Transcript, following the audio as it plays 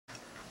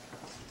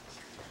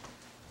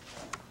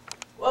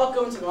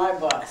Welcome to my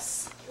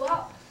bus.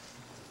 Wow.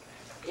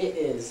 It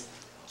is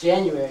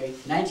January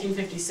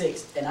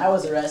 1956, and I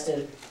was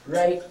arrested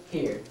right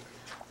here.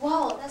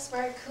 Wow, that's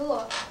very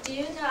cool. Do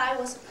you know I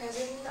was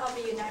President of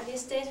the United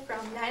States from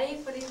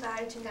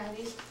 1945 to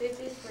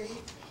 1953?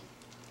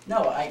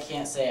 No, I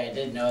can't say I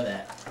did know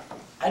that.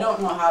 I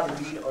don't know how to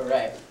read or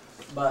write,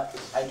 but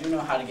I do know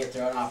how to get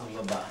thrown off of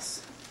a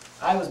bus.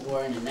 I was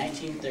born in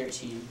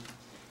 1913,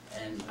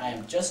 and I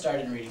am just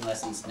starting reading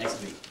lessons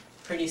next week.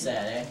 Pretty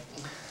sad, eh?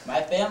 My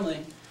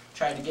family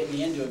tried to get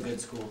me into a good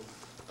school,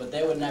 but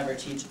they would never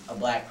teach a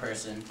black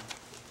person.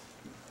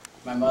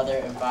 My mother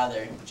and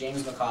father,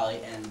 James McCauley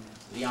and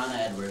Leona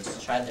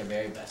Edwards, tried their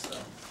very best,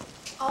 though.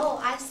 Oh,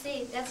 I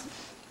see. That's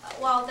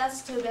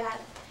too bad.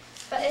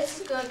 But it's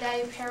good that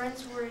your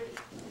parents were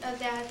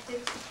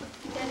dedicated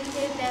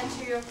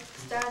to your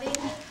study.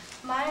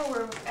 Mine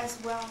were as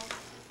well.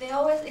 They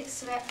always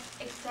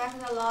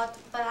expected a lot,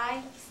 but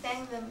I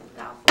thank them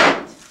now for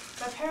it.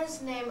 My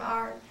parents' names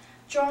are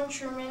John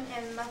Truman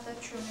and Martha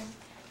Truman.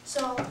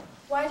 So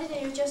why didn't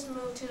you just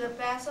move to the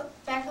back of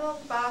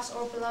the bus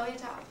or below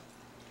it up?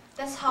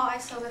 That's how I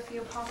solved a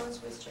few problems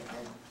with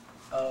Japan.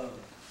 Oh,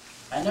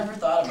 I never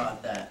thought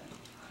about that.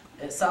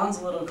 It sounds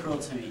a little cruel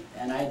to me,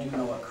 and I do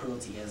know what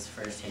cruelty is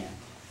firsthand.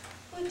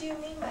 What do you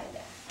mean by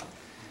that?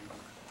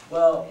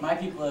 Well, my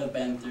people have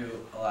been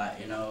through a lot,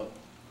 you know.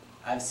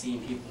 I've seen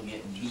people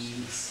get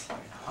beat,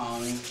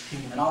 hung,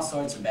 and all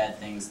sorts of bad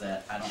things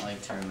that I don't like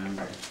to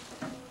remember.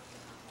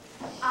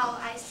 Oh,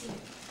 I see.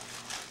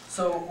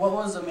 So, what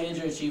was a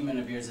major achievement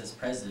of yours as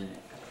president?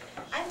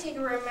 I take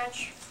very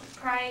much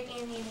pride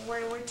in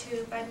World War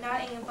II, but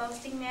not in a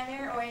boasting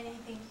manner or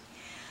anything.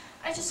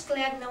 I'm just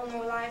glad no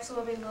more lives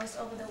will be lost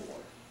over the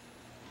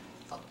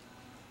war.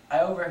 I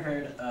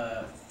overheard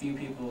a few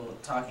people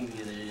talking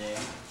the other day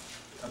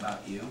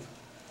about you.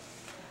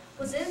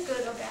 Was it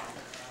good or bad?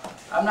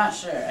 I'm not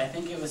sure. I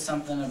think it was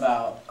something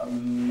about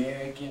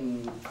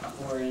American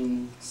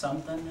foreign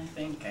something, I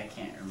think. I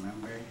can't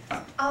remember.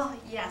 Oh,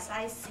 yes,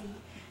 I see.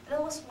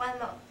 That was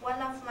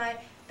one of my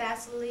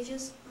best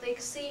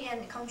legacy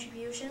and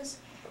contributions.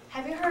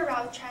 Have you heard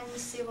about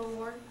Chinese Civil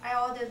War? I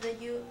ordered the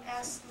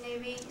U.S.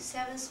 Navy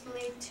 7th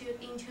Fleet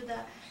into the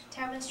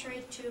Taiwan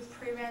Strait to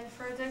prevent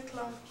further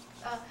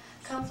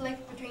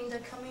conflict between the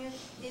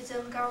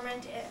communism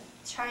government in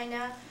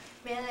China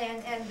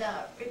mainland and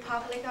the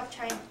Republic of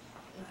China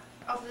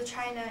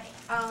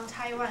on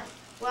Taiwan.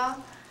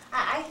 Well,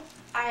 I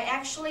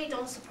actually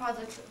don't support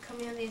the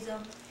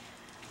communism.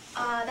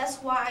 That's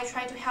why I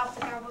try to help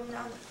the government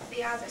on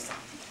the other side.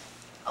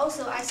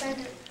 Also, I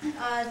signed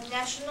the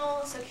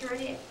National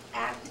Security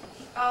Act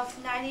of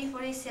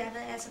 1947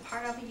 as a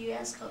part of the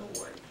U.S. Cold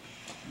War.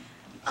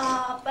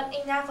 But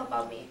enough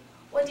about me.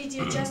 What did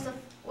you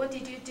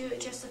do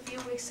just a few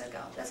weeks ago?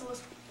 That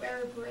was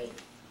very brave.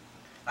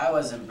 I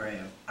wasn't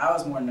brave. I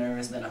was more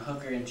nervous than a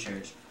hooker in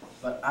church.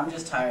 But I'm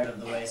just tired of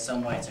the way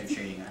some whites are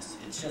treating us.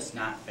 It's just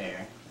not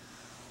fair.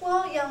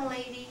 Well, young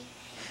lady,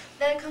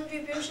 that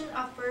contribution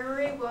of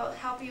bravery will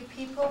help you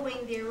people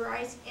win their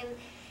rights, and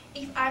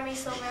if I may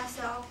say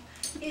myself,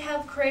 you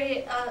have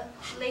created a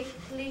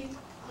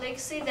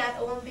legacy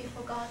that won't be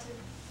forgotten.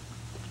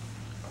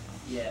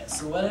 Yeah,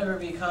 so whatever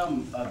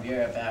become of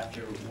Europe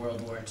after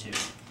World War II?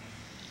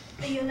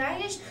 The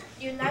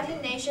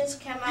United Nations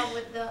came up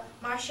with the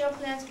Marshall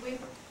Plan,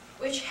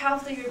 which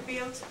helped to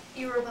rebuild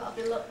Europe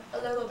a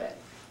little bit.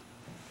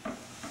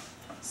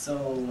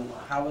 So,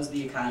 how was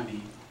the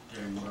economy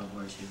during World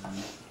War II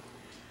then?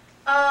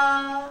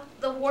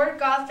 The war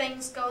got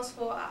things going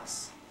for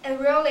us. It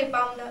really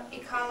bombed the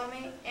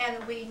economy,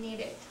 and we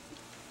need it.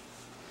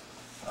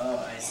 Oh,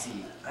 I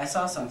see. I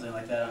saw something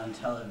like that on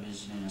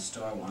television in a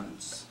store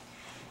once.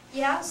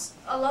 Yes,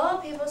 a lot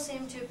of people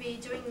seem to be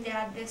doing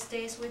that these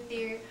days with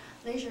their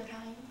leisure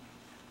time.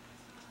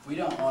 We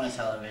don't own a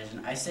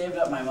television. I saved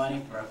up my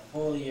money for a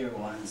full year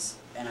once,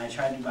 and I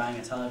tried buying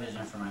a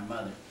television for my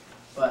mother.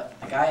 But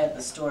the guy at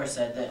the store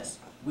said this: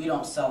 "We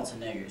don't sell to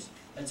niggers."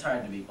 It's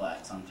hard to be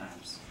black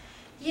sometimes.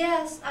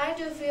 Yes, I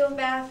do feel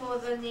bad for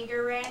the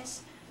nigger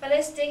rats, but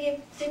it's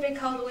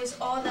difficult with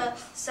all the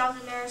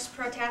Southerners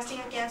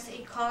protesting against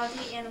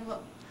equality and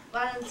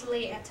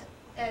violently at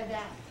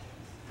that.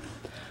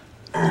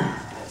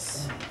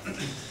 Yes.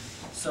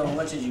 So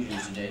what did you do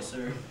today,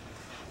 sir?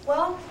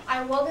 Well,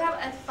 I woke up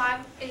at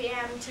 5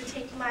 a.m. to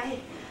take my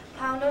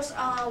pounders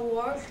on a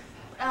walk.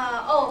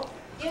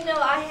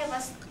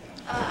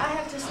 I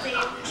have to stay in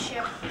the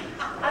ship.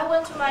 I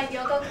went to my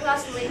yoga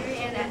class later,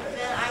 and then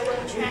I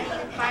went training,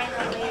 and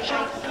finally I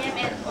came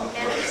and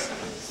managed.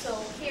 So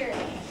here.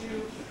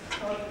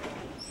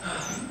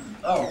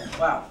 Oh,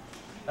 wow.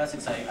 That's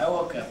exciting. I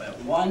woke up at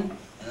 1,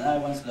 and then I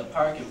went to the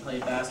park and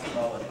played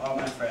basketball with all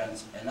my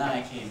friends, and then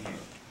I came here.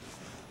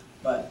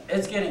 But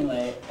it's getting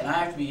late, and I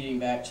have to be getting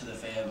back to the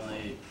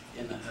family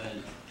in the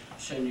hood.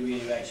 Shouldn't you be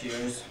getting back to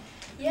yours?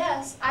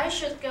 Yes, I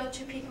should go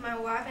to pick my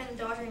wife and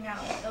daughter now,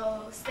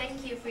 so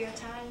thank you for your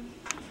time.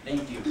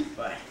 Thank you.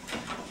 Bye.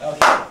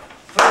 Okay.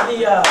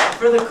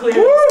 For the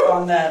clearance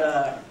on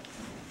that,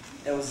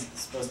 it was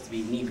supposed to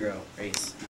be Negro race.